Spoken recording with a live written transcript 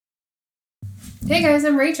Hey guys,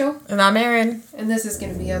 I'm Rachel. And I'm Erin. And this is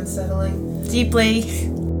going to be unsettling. Deeply.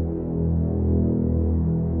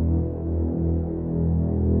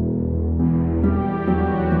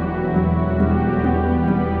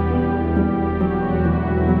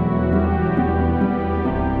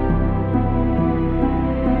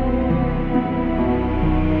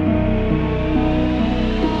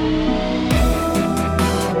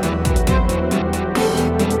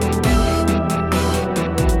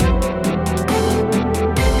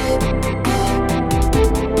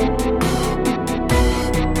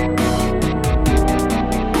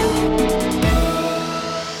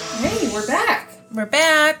 We're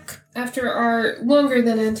back. After our longer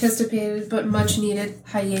than anticipated but much needed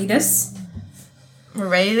hiatus. We're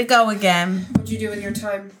ready to go again. What'd you do with your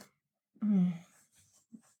time?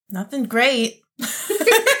 Nothing great.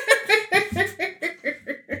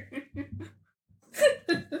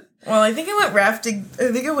 Well, I think I went rafting.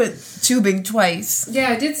 I think I went tubing twice. Yeah,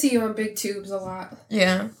 I did see you on big tubes a lot.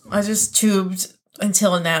 Yeah, I just tubed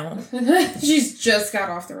until now. She's just got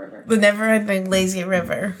off the river. The never-ending lazy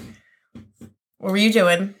river. What were you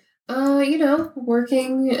doing?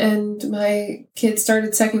 Working, and my kid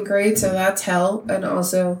started second grade, so that's hell. And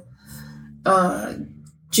also,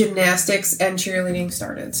 gymnastics and cheerleading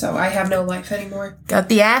started, so I have no life anymore. Got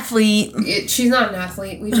the athlete. She's not an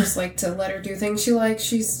athlete. We just like to let her do things she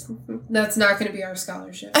likes. That's not going to be our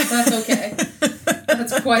scholarship. That's okay.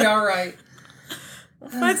 That's quite all right.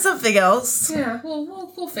 Find something else. Yeah,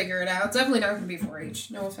 we'll figure it out. It's definitely not going to be 4-H.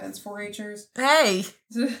 No offense, 4-Hers. Hey.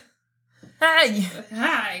 Hey!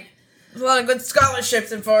 Hi! There's a lot of good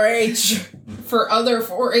scholarships in 4-H. For other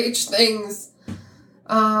 4-H things.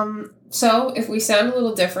 So, if we sound a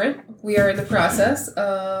little different, we are in the process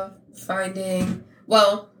of finding...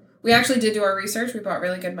 Well, we actually did do our research. We bought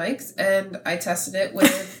really good mics, and I tested it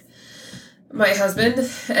with my husband,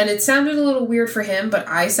 and it sounded a little weird for him, but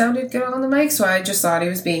I sounded good on the mic, so I just thought he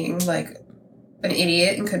was being, like, an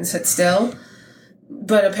idiot and couldn't sit still.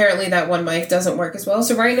 But apparently that one mic doesn't work as well.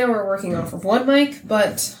 So right now we're working off of one mic,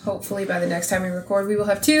 but hopefully by the next time we record we will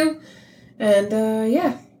have two. And,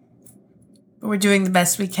 yeah. We're doing the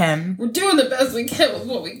best we can. We're doing the best we can with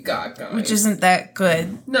what we got, guys. Which isn't that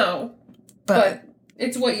good. No. But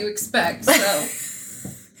it's what you expect, so.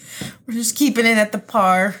 We're just keeping it at the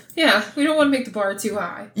par. Yeah, we don't want to make the bar too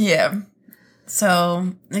high. Yeah.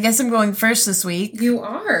 So, I guess I'm going first this week. You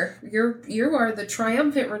are. You are the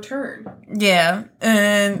triumphant return. Yeah.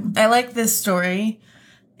 And I like this story.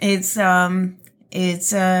 It's different.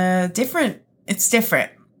 It's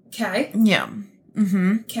different. Okay. Yeah.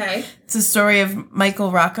 Mm-hmm. Okay. It's a story of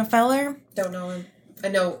Michael Rockefeller. Don't know him. I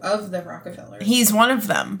know of the Rockefellers. He's one of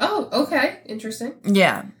them. Oh, okay. Interesting.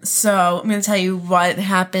 Yeah. So, I'm going to tell you what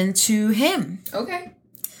happened to him. Okay.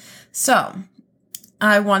 So,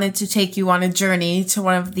 I wanted to take you on a journey to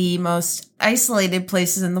one of the most isolated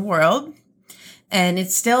places in the world. And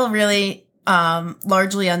it's still really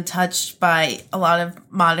largely untouched by a lot of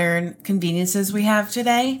modern conveniences we have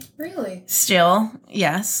today. Really? Still,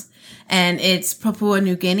 yes. And it's Papua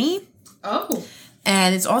New Guinea. Oh.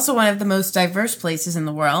 And it's also one of the most diverse places in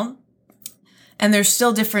the world. And there's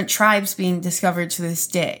still different tribes being discovered to this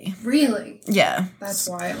day. Really? Yeah. That's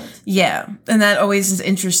wild. Yeah. And that always has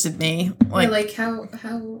interested me. How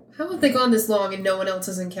have they gone this long and no one else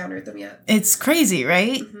has encountered them yet? It's crazy,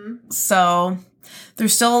 right? Mm-hmm. So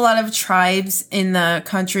there's still a lot of tribes in the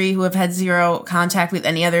country who have had zero contact with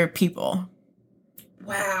any other people.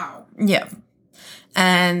 Wow. Yeah.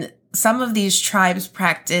 And some of these tribes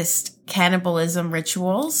practiced cannibalism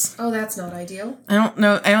rituals. Oh, that's not ideal. I don't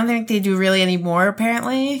know. I don't think they do really anymore,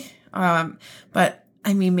 apparently. But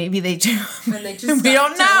I mean, maybe they do. And they just we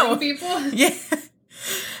don't know. People. Yeah.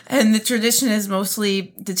 And the tradition is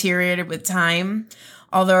mostly deteriorated with time.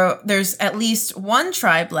 Although there's at least one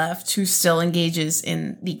tribe left who still engages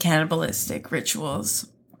in the cannibalistic rituals.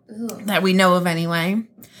 Ugh. That we know of anyway.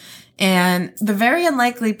 And the very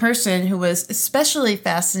unlikely person who was especially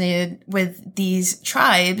fascinated with these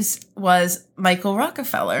tribes was Michael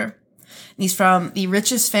Rockefeller. He's from the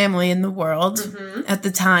richest family in the world at the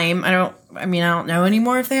time. I don't know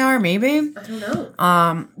anymore if they are, maybe. I don't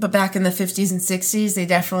know. But back in the 50s and 60s, they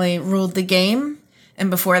definitely ruled the game. And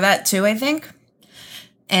before that too, I think.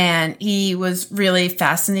 And he was really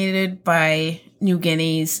fascinated by New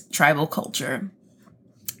Guinea's tribal culture.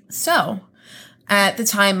 So, at the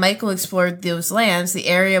time Michael explored those lands, the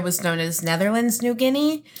area was known as Netherlands, New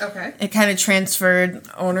Guinea. Okay. It kind of transferred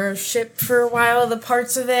ownership for a while, the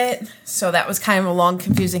parts of it. So that was kind of a long,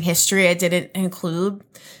 confusing history I didn't include.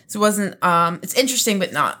 So it wasn't, it's interesting,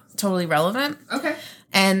 but not totally relevant. Okay.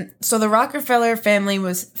 And so the Rockefeller family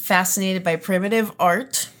was fascinated by primitive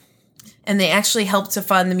art. And they actually helped to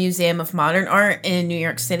fund the Museum of Modern Art in New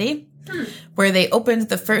York City, where they opened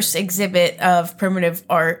the first exhibit of primitive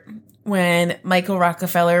art when Michael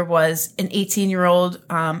Rockefeller was an 18-year-old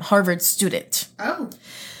Harvard student. Oh.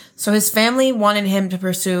 So his family wanted him to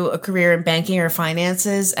pursue a career in banking or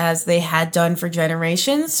finances, as they had done for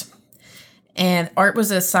generations. And art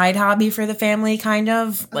was a side hobby for the family, kind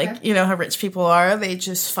of. Okay. Like, you know how rich people are. They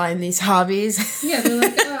just find these hobbies. Yeah, they're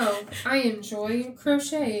like, oh, I enjoy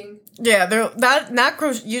crocheting. Yeah, they're not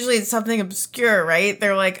crochet. Usually it's something obscure, right?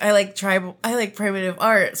 They're like, I like primitive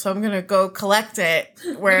art, so I'm going to go collect it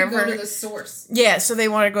wherever. Go to the source. Yeah, so they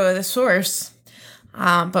want to go to the source.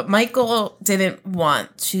 But Michael didn't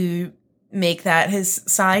want to make that his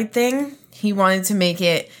side thing. He wanted to make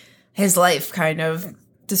it his life, kind of,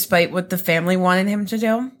 despite what the family wanted him to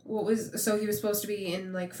do. So he was supposed to be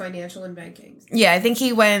in, like, financial and banking? Yeah, I think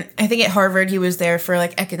at Harvard he was there for,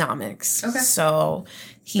 like, economics. Okay. So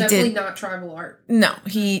he definitely not tribal art. No,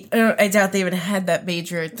 I doubt they even had that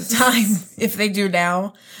major at the time, if they do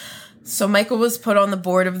now. So Michael was put on the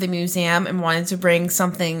board of the museum and wanted to bring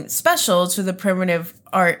something special to the primitive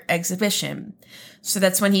art exhibition. So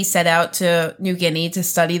that's when he set out to New Guinea to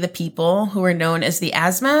study the people who were known as the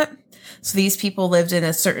Asmat. So these people lived in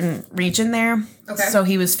a certain region there. Okay. So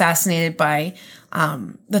he was fascinated by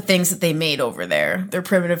the things that they made over there. Their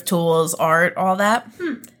primitive tools, art, all that.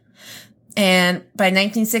 And by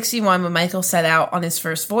 1961, when Michael set out on his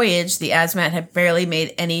first voyage, the Asmat had barely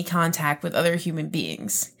made any contact with other human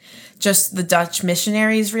beings. Just the Dutch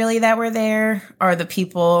missionaries, really, that were there are the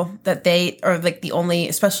people that they are, like, the only,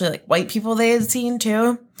 especially, like, white people they had seen,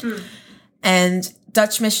 too. And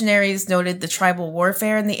Dutch missionaries noted the tribal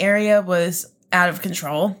warfare in the area was out of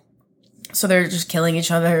control. So they're just killing each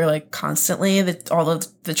other, like, constantly, all of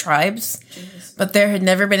the tribes. Jeez. But there had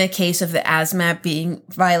never been a case of the Asmat being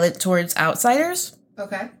violent towards outsiders.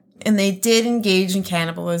 Okay. And they did engage in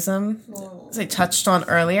cannibalism, as I touched on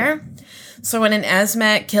earlier. So when an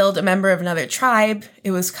Asmat killed a member of another tribe, it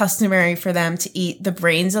was customary for them to eat the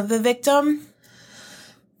brains of the victim.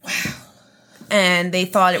 Wow. And they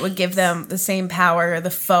thought it would give them the same power the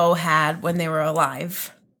foe had when they were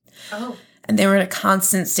alive. Oh. And they were in a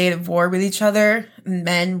constant state of war with each other.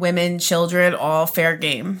 Men, women, children, all fair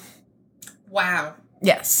game. Wow.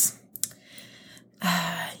 Yes.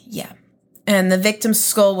 Yeah. And the victim's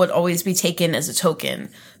skull would always be taken as a token.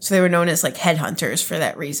 So they were known as, like, headhunters for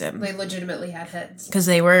that reason. They legitimately had heads. Because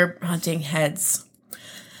they were hunting heads.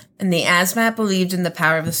 And the Asmat believed in the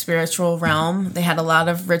power of the spiritual realm. They had a lot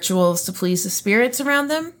of rituals to please the spirits around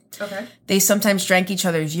them. Okay. They sometimes drank each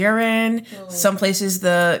other's urine. Oh. Some places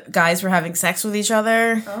the guys were having sex with each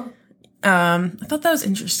other. Oh. I thought that was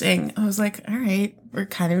interesting. I was like, all right, we're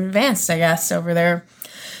kind of advanced, I guess, over there.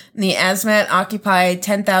 And the Asmat occupied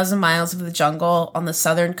 10,000 miles of the jungle on the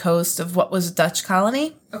southern coast of what was a Dutch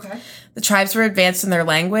colony. Okay. The tribes were advanced in their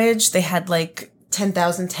language. They had, like,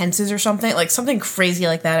 10,000 tenses or something, like something crazy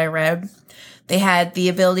like that I read. They had the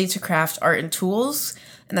ability to craft art and tools,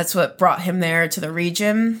 and that's what brought him there to the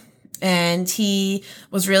region. And he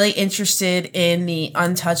was really interested in the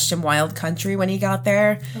untouched and wild country when he got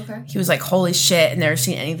there. Okay. He was like, holy shit, I've never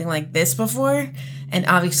seen anything like this before. And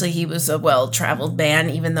obviously he was a well-traveled man,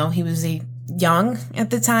 even though he was young at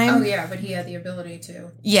the time. Oh, yeah, but he had the ability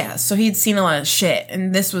to. Yeah, so he'd seen a lot of shit,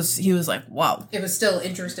 and he was like, wow. It was still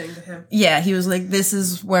interesting to him. Yeah, he was like, this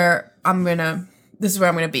is where I'm gonna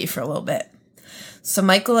be for a little bit. So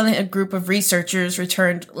Michael and a group of researchers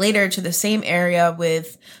returned later to the same area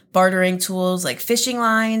with bartering tools like fishing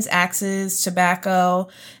lines, axes, tobacco,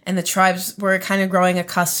 and the tribes were kind of growing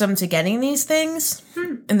accustomed to getting these things,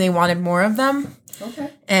 and they wanted more of them.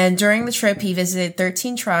 Okay. And during the trip, he visited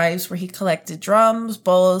 13 tribes where he collected drums,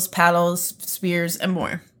 bowls, paddles, spears, and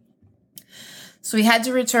more. So he had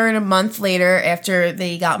to return a month later after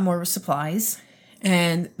they got more supplies.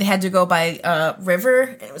 And they had to go by a river.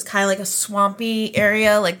 It was kind of like a swampy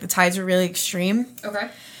area. Like, the tides were really extreme. Okay.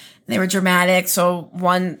 And they were dramatic. So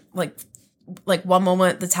one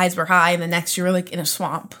moment the tides were high, and the next you were, like, in a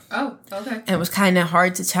swamp. Oh, okay. And it was kind of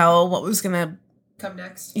hard to tell what was going to come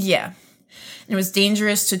next. Yeah. And it was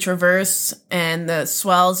dangerous to traverse, and the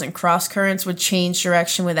swells and cross currents would change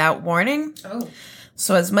direction without warning. Oh.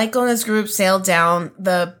 So as Michael and his group sailed down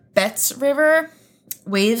the Betts River,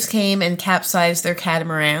 waves came and capsized their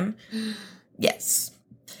catamaran. Yes.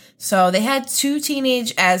 So they had 2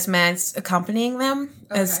 teenage Asmats accompanying them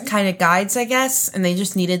as kind of guides, I guess. And they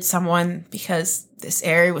just needed someone because this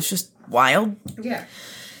area was just wild. Yeah.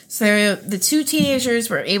 So the 2 teenagers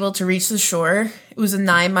were able to reach the shore. It was a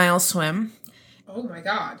 9-mile swim. Oh, my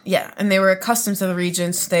God. Yeah. And they were accustomed to the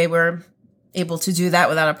region, so they were able to do that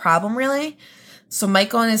without a problem, really. So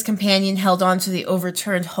Michael and his companion held on to the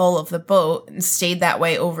overturned hull of the boat and stayed that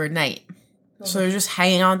way overnight. So they're just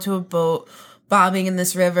hanging onto a boat, bobbing in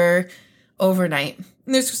this river overnight.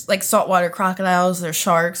 And there's like saltwater crocodiles, there's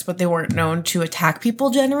sharks, but they weren't known to attack people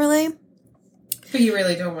generally. But you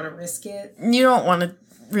really don't want to risk it. You don't want to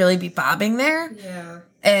really be bobbing there. Yeah.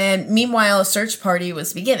 And meanwhile, a search party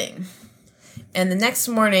was beginning. And the next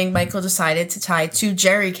morning, Michael decided to tie 2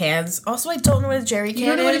 jerry cans. Also, I don't know what a jerry can is. You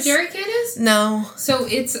don't know what a jerry can is? No. So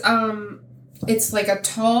it's like a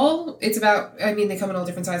tall, it's about, I mean, they come in all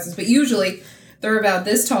different sizes, but usually they're about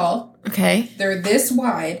this tall. Okay. They're this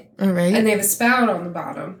wide. All right. And they have a spout on the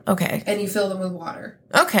bottom. Okay. And you fill them with water.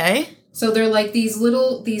 Okay. So they're like these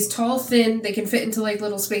tall, thin, they can fit into like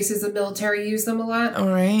little spaces. The military use them a lot. All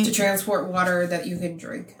right. To transport water that you can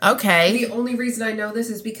drink. Okay. The only reason I know this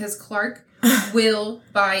is because Clark will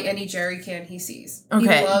buy any jerry can he sees.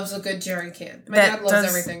 Okay. He loves a good jerry can. My dad loves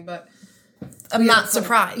everything, but... I'm not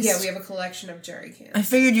surprised. Yeah, we have a collection of jerry cans. I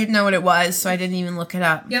figured you'd know what it was, so I didn't even look it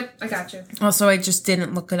up. Yep, I got you. Also, I just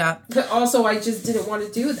didn't look it up. But also, I just didn't want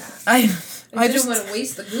to do that. I didn't want to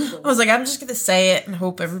waste the Google. I was like, I'm just going to say it and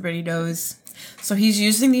hope everybody knows. So he's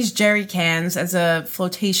using these jerry cans as a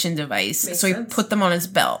flotation device. Makes sense. He put them on his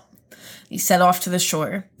belt. He set off to the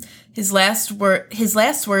shore. His last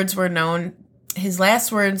words known,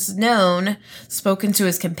 spoken to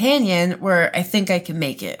his companion, were, "I think I can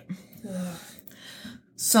make it."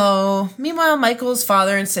 So, meanwhile, Michael's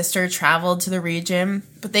father and sister traveled to the region,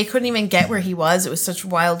 but they couldn't even get where he was. It was such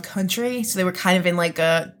wild country, so they were kind of in like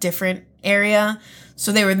a different area.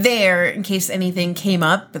 So they were there in case anything came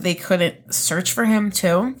up, but they couldn't search for him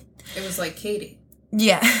too. It was like Katie.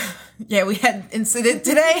 Yeah. Yeah, we had an incident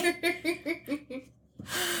today.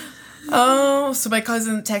 Oh, so my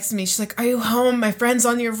cousin texted me. She's like, "Are you home? My friend's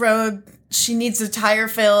on your road. She needs a tire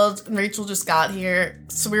filled, and Rachel just got here."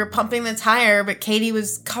 So we were pumping the tire, but Katie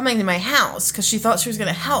was coming to my house because she thought she was going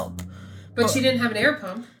to help. But she didn't have an air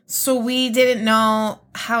pump. So we didn't know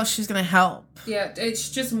how she was going to help. Yeah, it's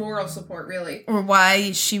just moral support, really. Or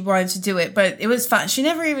why she wanted to do it, but it was fun. She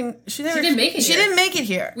didn't make it here. She didn't make it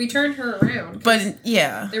here. We turned her around. But,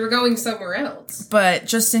 yeah. They were going somewhere else. But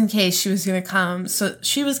just in case she was going to come. So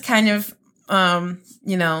she was kind of,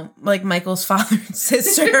 like Michael's father and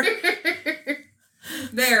sister.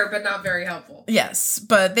 There, but not very helpful. Yes,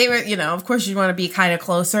 but they were, of course you want to be kind of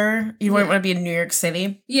closer. You wouldn't want to be in New York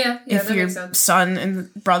City. Yeah, if that your makes sense. Son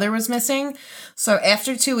and brother was missing. So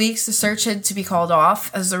after 2 weeks, the search had to be called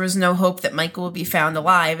off as there was no hope that Michael would be found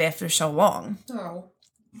alive after so long. Oh.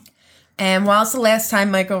 And while it's the last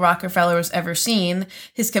time Michael Rockefeller was ever seen,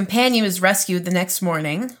 his companion was rescued the next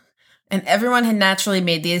morning. And everyone had naturally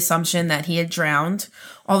made the assumption that he had drowned,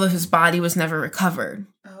 although his body was never recovered.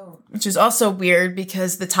 Which is also weird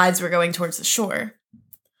because the tides were going towards the shore.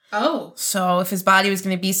 Oh. So if his body was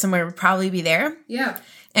going to be somewhere, it would probably be there. Yeah.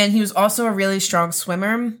 And he was also a really strong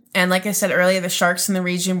swimmer. And like I said earlier, the sharks in the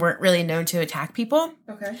region weren't really known to attack people.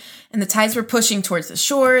 Okay. And the tides were pushing towards the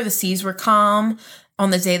shore. The seas were calm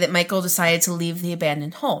on the day that Michael decided to leave the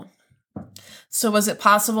abandoned home. So was it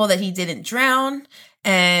possible that he didn't drown?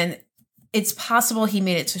 And it's possible he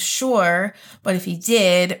made it to shore, but if he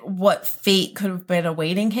did, what fate could have been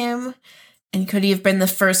awaiting him? And could he have been the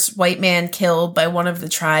first white man killed by one of the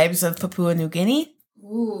tribes of Papua New Guinea?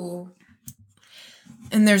 Ooh.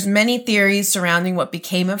 And there's many theories surrounding what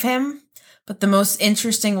became of him, but the most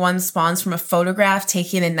interesting one spawns from a photograph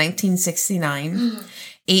taken in 1969,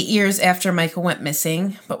 8 years after Michael went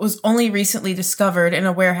missing, but was only recently discovered in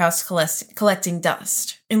a warehouse collecting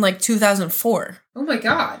dust in like 2004. Oh my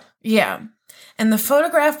God. Yeah. And the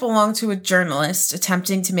photograph belonged to a journalist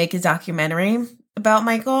attempting to make a documentary about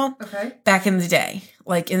Michael back in the day,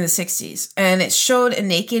 like in the 60s. And it showed a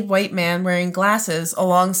naked white man wearing glasses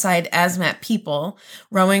alongside asthmatic people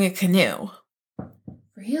rowing a canoe.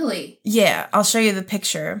 Really? Yeah, I'll show you the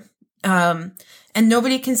picture. And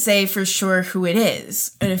nobody can say for sure who it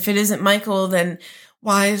is. And if it isn't Michael, then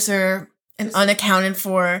why is there an unaccounted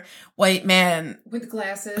for white man with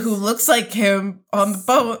glasses who looks like him on the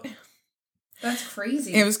boat? That's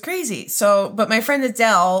crazy. It was crazy. So, but my friend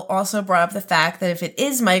Adele also brought up the fact that if it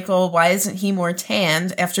is Michael, why isn't he more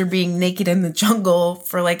tanned after being naked in the jungle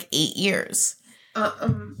for like 8 years?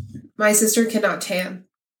 My sister cannot tan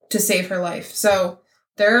to save her life. So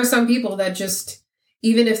there are some people that just,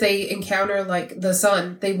 even if they encounter like the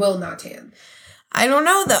sun, they will not tan. I don't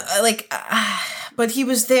know though. But he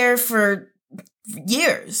was there for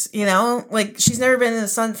years, like she's never been in the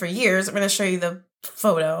sun for years. I'm going to show you the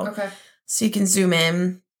photo. Okay. So you can zoom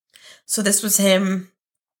in. So this was him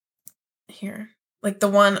here. Like the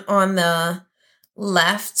one on the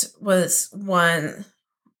left was one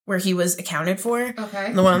where he was accounted for. Okay.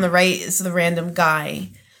 And the one on the right is the random guy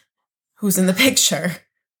who's in the picture.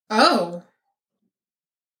 Oh.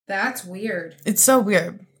 That's weird. It's so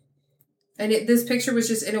weird. And this picture was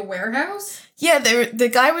just in a warehouse? Yeah, the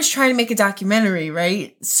guy was trying to make a documentary,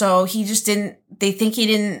 right? So he just didn't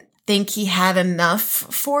think he had enough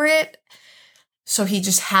for it. So he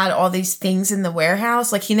just had all these things in the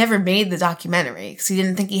warehouse. Like, he never made the documentary because he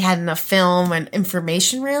didn't think he had enough film and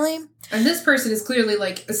information, really. And this person is clearly,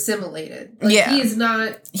 like, assimilated. Like, yeah. he is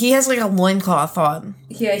not... He has, like, a loincloth on.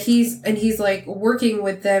 Yeah, he's, like, working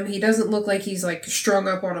with them. He doesn't look like he's, like, strung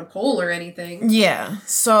up on a pole or anything. Yeah.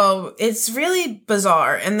 So it's really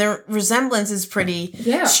bizarre. And the resemblance is pretty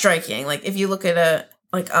striking. Like, if you look at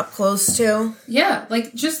up close too. Yeah,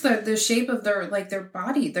 like just the shape of their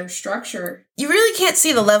body, their structure. You really can't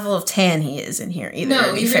see the level of tan he is in here either.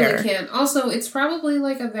 No, you really can't. Also, it's probably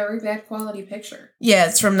like a very bad quality picture. Yeah,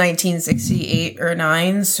 it's from 1968 or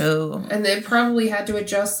 9, so... And they probably had to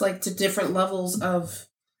adjust like to different levels of...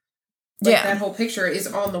 Like, that whole picture is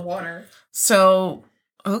on the water. So,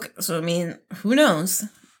 okay, so I mean, who knows?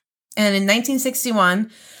 And in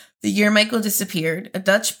 1961... the year Michael disappeared, a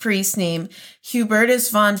Dutch priest named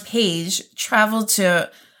Hubertus von Page traveled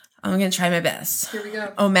to, I'm going to try my best. Here we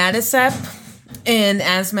go. Omadisep in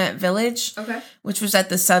Asmat village, which was at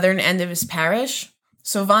the southern end of his parish.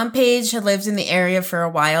 So von Page had lived in the area for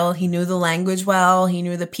a while. He knew the language well. He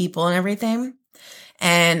knew the people and everything.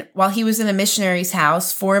 And while he was in a missionary's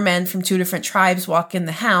house, 4 men from 2 different tribes walked in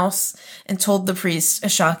the house and told the priest a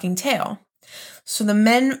shocking tale. So the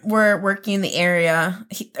men were working in the area,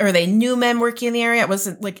 or they knew men working in the area. It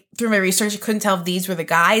wasn't like, through my research, I couldn't tell if these were the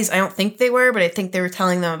guys. I don't think they were, but I think they were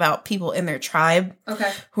telling them about people in their tribe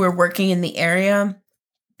who were working in the area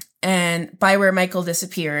and by where Michael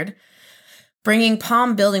disappeared, bringing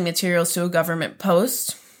palm building materials to a government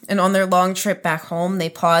post. And on their long trip back home, they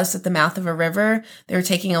paused at the mouth of a river. They were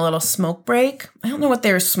taking a little smoke break. I don't know what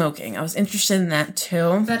they were smoking. I was interested in that,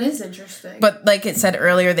 too. That is interesting. But like it said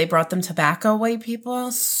earlier, they brought them tobacco, white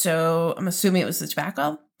people. So I'm assuming it was the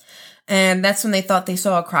tobacco. And that's when they thought they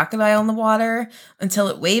saw a crocodile in the water until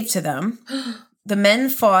it waved to them. The men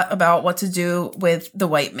fought about what to do with the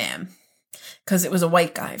white man because it was a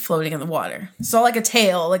white guy floating in the water. So like a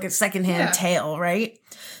tail, like a secondhand tail, right?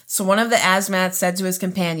 So one of the Asmats said to his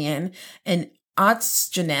companion, in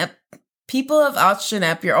Otsjanep, people of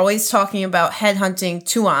Otsjanep, you're always talking about headhunting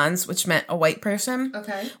Tuans, which meant a white person.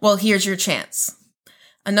 Okay. Well, here's your chance.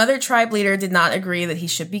 Another tribe leader did not agree that he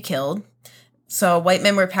should be killed. So white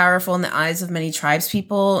men were powerful in the eyes of many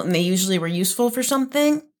tribespeople, and they usually were useful for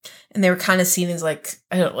something. And they were kind of seen as like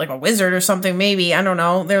a wizard or something, maybe. I don't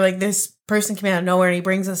know. They're like, this person came out of nowhere and he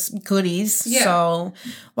brings us goodies. Yeah. So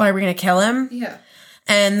why are we going to kill him? Yeah.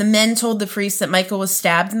 And the men told the priest that Michael was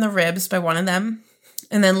stabbed in the ribs by one of them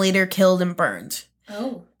and then later killed and burned.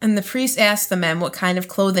 Oh. And the priest asked the men what kind of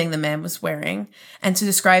clothing the man was wearing and to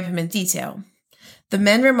describe him in detail. The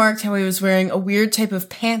men remarked how he was wearing a weird type of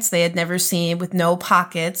pants they had never seen with no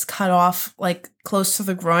pockets, cut off like close to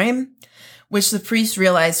the groin, which the priest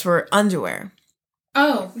realized were underwear.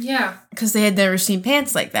 Oh, yeah. Because they had never seen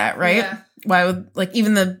pants like that, right? Yeah. Why would, like,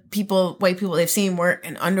 even the white people they've seen were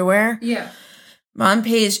in underwear? Yeah. Von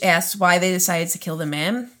Page asked why they decided to kill the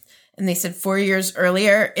man, and they said 4 years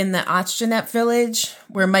earlier in the Otsjanep village,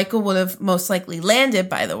 where Michael would have most likely landed,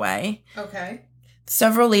 by the way. Okay.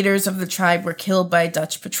 Several leaders of the tribe were killed by a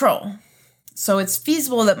Dutch patrol. So it's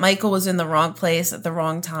feasible that Michael was in the wrong place at the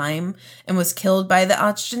wrong time and was killed by the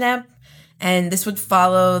Otsjanep, and this would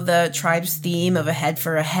follow the tribe's theme of a head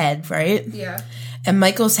for a head, right? Yeah. And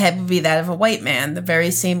Michael's head would be that of a white man, the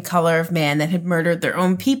very same color of man that had murdered their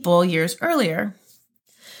own people years earlier.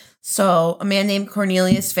 So a man named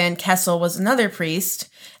Cornelius Van Kessel was another priest,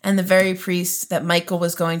 and the very priest that Michael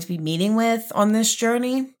was going to be meeting with on this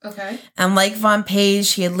journey. Okay. And like Von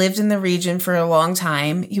Page, he had lived in the region for a long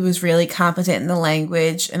time. He was really competent in the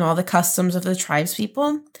language and all the customs of the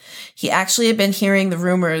tribespeople. He actually had been hearing the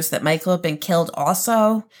rumors that Michael had been killed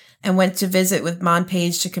also, and went to visit with Von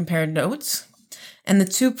Page to compare notes. And the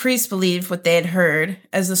 2 priests believed what they had heard,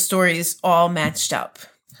 as the stories all matched up.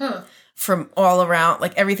 Huh. From all around,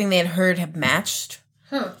 like everything they had heard had matched.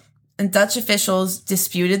 Huh. And Dutch officials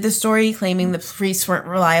disputed the story, claiming the priests weren't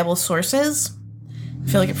reliable sources. I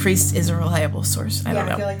feel like a priest is a reliable source. I don't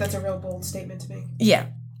know. I feel like that's a real bold statement to make. Yeah.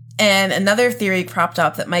 And another theory cropped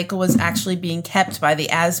up that Michael was actually being kept by the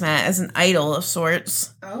Asmat as an idol of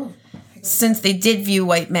sorts. Oh. Since they did view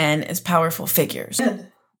white men as powerful figures.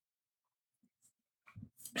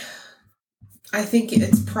 I think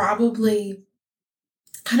it's probably...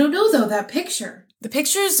 I don't know, though, that picture. The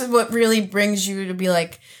picture is what really brings you to be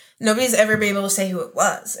like, nobody's ever been able to say who it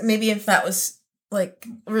was. Maybe if that was, like,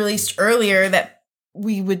 released earlier, that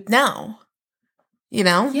we would know. You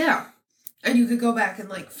know? Yeah. And you could go back and,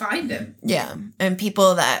 like, find him. Yeah. And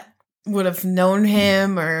people that would have known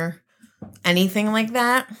him or anything like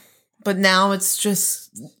that. But now it's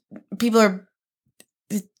just, people are,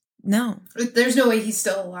 no. There's no way he's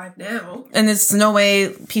still alive now. And there's no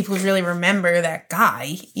way people really remember that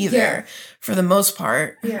guy either, for the most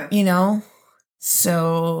part. Yeah. You know?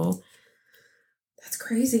 So. That's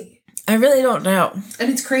crazy. I really don't know.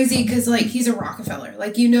 And it's crazy because, like, he's a Rockefeller.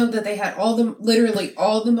 Like, you know that they had literally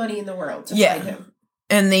all the money in the world to find him.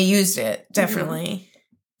 And they used it, definitely.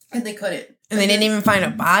 Mm-hmm. And they couldn't. And they didn't even find a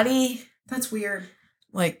body. That's weird.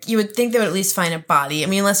 Like, you would think they would at least find a body. I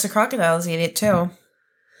mean, unless the crocodiles ate it, too.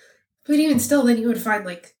 But even still, then you would find,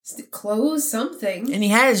 like, clothes, something. And he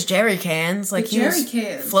had his jerry cans. Like, he was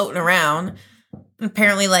floating around.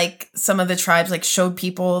 Apparently, like, some of the tribes, like, showed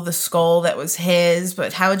people the skull that was his.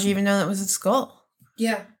 But how would you even know that was a skull?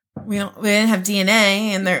 Yeah. We didn't have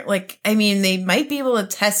DNA. And they're, like, I mean, they might be able to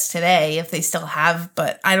test today if they still have.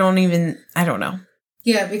 But I don't know.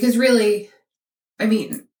 Yeah, because really, I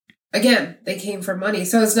mean, again, they came from money.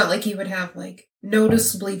 So it's not like he would have, like,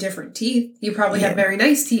 noticeably different teeth. He probably had very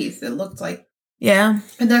nice teeth that looked like. Yeah.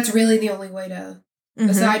 And that's really the only way to,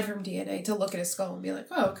 aside from DNA, to look at his skull and be like,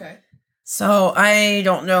 oh, okay. So I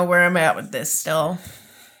don't know where I'm at with this still.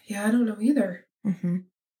 Yeah, I don't know either. Mm-hmm.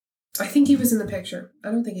 I think he was in the picture. I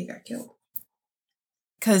don't think he got killed.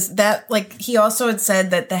 Because that, like, he also had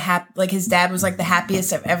said that his dad was, like, the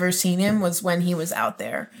happiest I've ever seen him was when he was out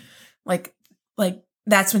there. Like,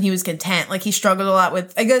 that's when he was content. Like, he struggled a lot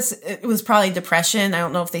with, I guess it was probably depression. I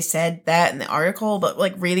don't know if they said that in the article, but,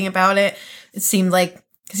 like, reading about it, it seemed like,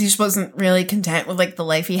 because he just wasn't really content with, like, the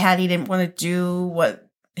life he had. He didn't want to do what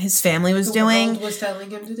his family was doing. The world was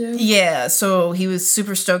telling him to do. Yeah, so he was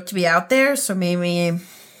super stoked to be out there, so maybe,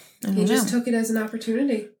 he just took it as an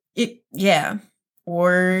opportunity. Yeah.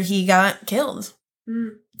 Or he got killed.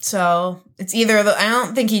 Mm. So it's either I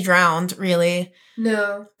don't think he drowned, really.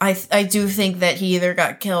 No. I do think that he either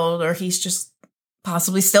got killed or he's just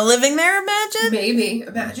possibly still living there, imagine? Maybe.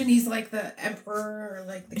 Imagine he's like the emperor or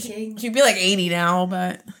like the king. He'd be like 80 now,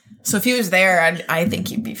 but. So if he was there, I think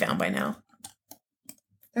he'd be found by now.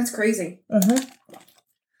 That's crazy. Mm-hmm.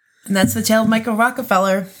 And that's the tale of Michael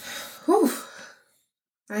Rockefeller. Whew.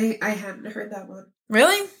 I hadn't heard that one.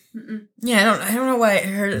 Really? Mm-mm. Yeah, I don't know why I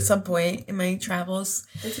heard it at some point in my travels.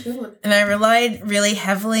 That's a good one. And I relied really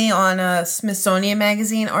heavily on a Smithsonian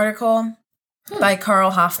Magazine article by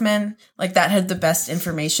Carl Hoffman. Like, that had the best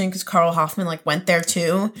information because Carl Hoffman, like, went there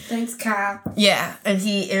too. Thanks, Kyle. Yeah, and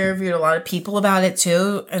he interviewed a lot of people about it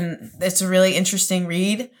too, and it's a really interesting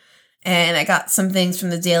read. And I got some things from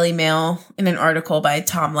the Daily Mail in an article by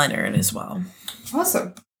Tom Leonard as well.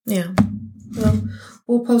 Awesome. Yeah. Well,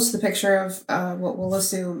 we'll post the picture of what we'll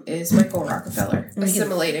assume is Michael Rockefeller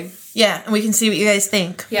assimilating. And we can see what you guys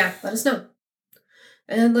think. Yeah, let us know.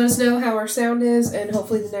 And let us know how our sound is, and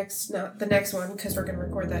hopefully not the next one, because we're going to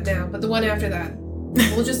record that now, but the one after that.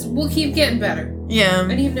 We'll keep getting better. Yeah.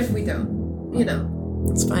 And even if we don't, you know.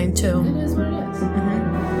 It's fine, too. It is what it is.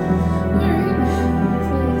 Mm-hmm. All right.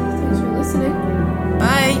 Thanks for listening.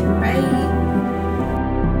 Bye. Bye.